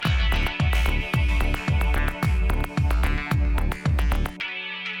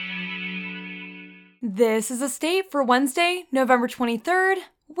This is a State for Wednesday, November 23rd,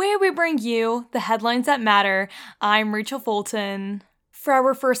 where we bring you the headlines that matter. I'm Rachel Fulton. For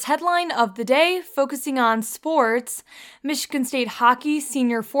our first headline of the day, focusing on sports, Michigan State hockey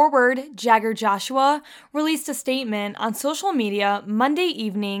senior forward Jagger Joshua released a statement on social media Monday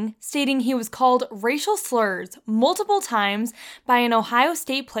evening stating he was called racial slurs multiple times by an Ohio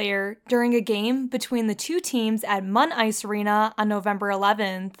State player during a game between the two teams at Munn Ice Arena on November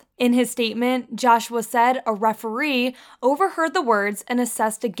 11th. In his statement, Joshua said a referee overheard the words and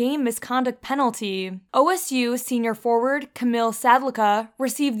assessed a game misconduct penalty. OSU senior forward Camille Sadlicka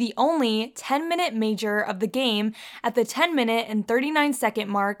received the only 10-minute major of the game at the 10-minute and 39-second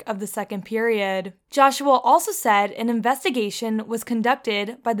mark of the second period. Joshua also said an investigation was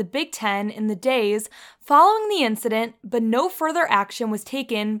conducted by the Big Ten in the days following the incident, but no further action was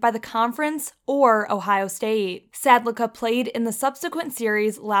taken by the conference or Ohio State. Sadlicka played in the subsequent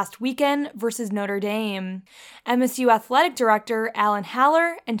series last weekend versus Notre Dame. MSU athletic director Alan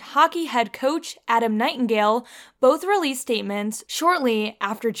Haller and hockey head coach Adam Nightingale both released statements shortly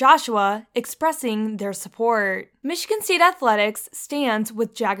after Joshua expressing their support. Michigan State Athletics stands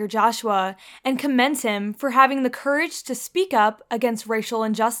with Jagger Joshua and commends him for having the courage to speak up against racial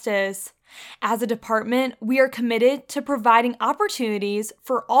injustice. As a department, we are committed to providing opportunities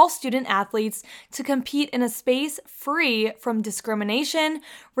for all student athletes to compete in a space free from discrimination,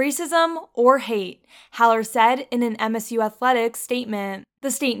 racism, or hate, Haller said in an MSU Athletics statement. The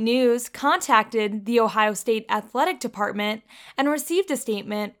State News contacted the Ohio State Athletic Department and received a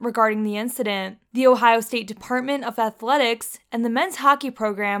statement regarding the incident. The Ohio State Department of Athletics and the men's hockey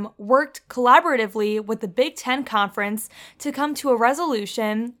program worked collaboratively with the Big Ten Conference to come to a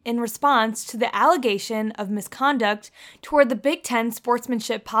resolution in response to the allegation of misconduct toward the Big Ten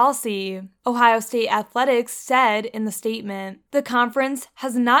sportsmanship policy. Ohio State Athletics said in the statement, the conference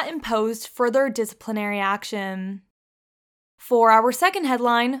has not imposed further disciplinary action. For our second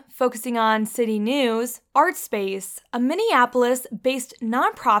headline, focusing on city news, ArtSpace, a Minneapolis-based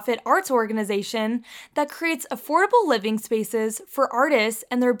nonprofit arts organization that creates affordable living spaces for artists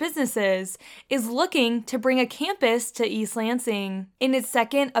and their businesses, is looking to bring a campus to East Lansing. In its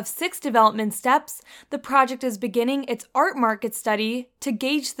second of 6 development steps, the project is beginning its art market study to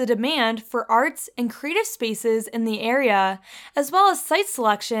gauge the demand for arts and creative spaces in the area, as well as site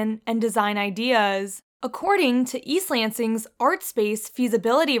selection and design ideas. According to East Lansing's ArtSpace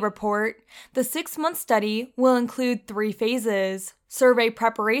feasibility report, the 6-month study will include 3 phases: survey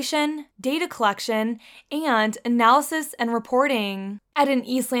preparation, data collection, and analysis and reporting. At an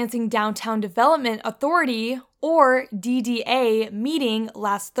East Lansing Downtown Development Authority, or DDA, meeting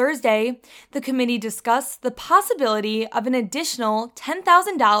last Thursday, the committee discussed the possibility of an additional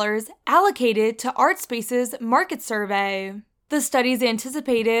 $10,000 allocated to ArtSpace's market survey. The study's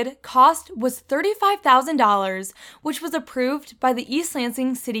anticipated cost was $35,000, which was approved by the East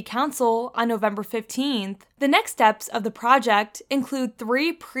Lansing City Council on November 15th. The next steps of the project include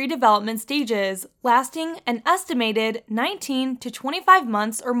 3 pre-development stages, lasting an estimated 19 to 25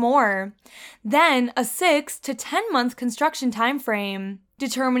 months or more, then a 6 to 10-month construction timeframe.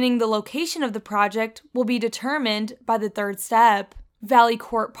 Determining the location of the project will be determined by the third step. Valley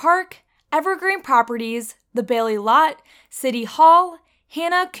Court Park, Evergreen Properties, the Bailey Lot, City Hall,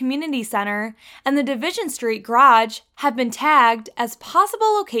 Hannah Community Center, and the Division Street Garage have been tagged as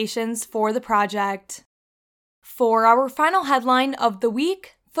possible locations for the project. For our final headline of the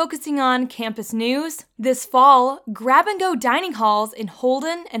week, focusing on campus news, this fall, grab-and-go dining halls in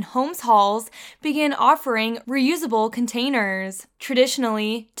Holden and Holmes Halls began offering reusable containers.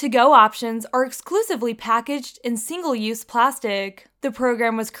 Traditionally, to-go options are exclusively packaged in single-use plastic. The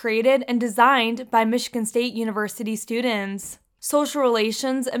program was created and designed by Michigan State University students. Social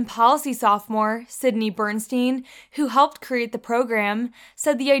relations and policy sophomore Sydney Bernstein, who helped create the program,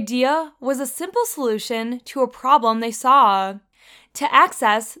 said the idea was a simple solution to a problem they saw. To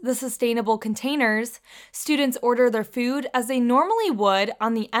access the sustainable containers, students order their food as they normally would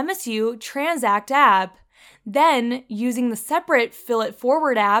on the MSU Transact app. Then, using the separate Fill It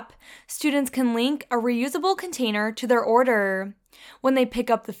Forward app, students can link a reusable container to their order. When they pick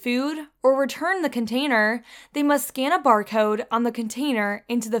up the food or return the container, they must scan a barcode on the container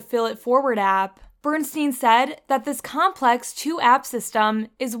into the Fill It Forward app. Bernstein said that this complex 2-app system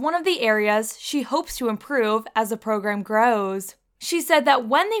is one of the areas she hopes to improve as the program grows. She said that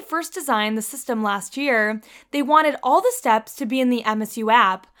when they first designed the system last year, they wanted all the steps to be in the MSU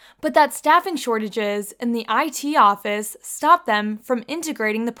app, but that staffing shortages in the IT office stopped them from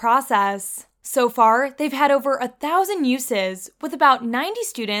integrating the process. So far, they've had over 1,000 uses, with about 90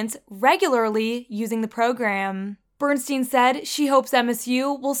 students regularly using the program. Bernstein said she hopes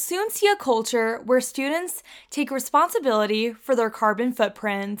MSU will soon see a culture where students take responsibility for their carbon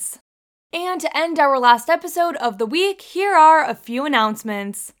footprints. And to end our last episode of the week, here are a few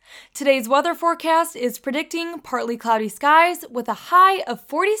announcements. Today's weather forecast is predicting partly cloudy skies with a high of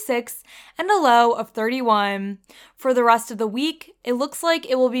 46 and a low of 31. For the rest of the week, it looks like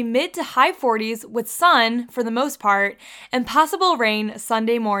it will be mid to high 40s with sun for the most part and possible rain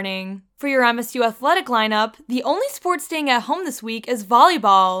Sunday morning. For your MSU athletic lineup, the only sport staying at home this week is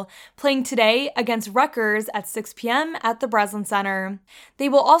volleyball, playing today against Rutgers at 6 p.m. at the Breslin Center. They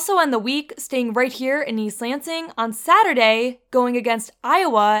will also end the week staying right here in East Lansing on Saturday, going against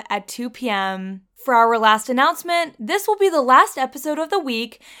Iowa at 2 p.m. For our last announcement, this will be the last episode of the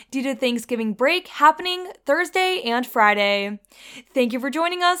week due to Thanksgiving break happening Thursday and Friday. Thank you for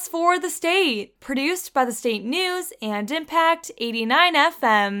joining us for The State, produced by the State News and Impact 89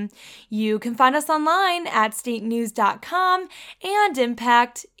 FM. You can find us online at statenews.com and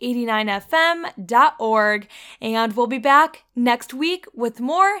impact89fm.org. And we'll be back next week with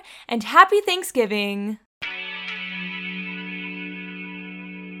more, and happy Thanksgiving!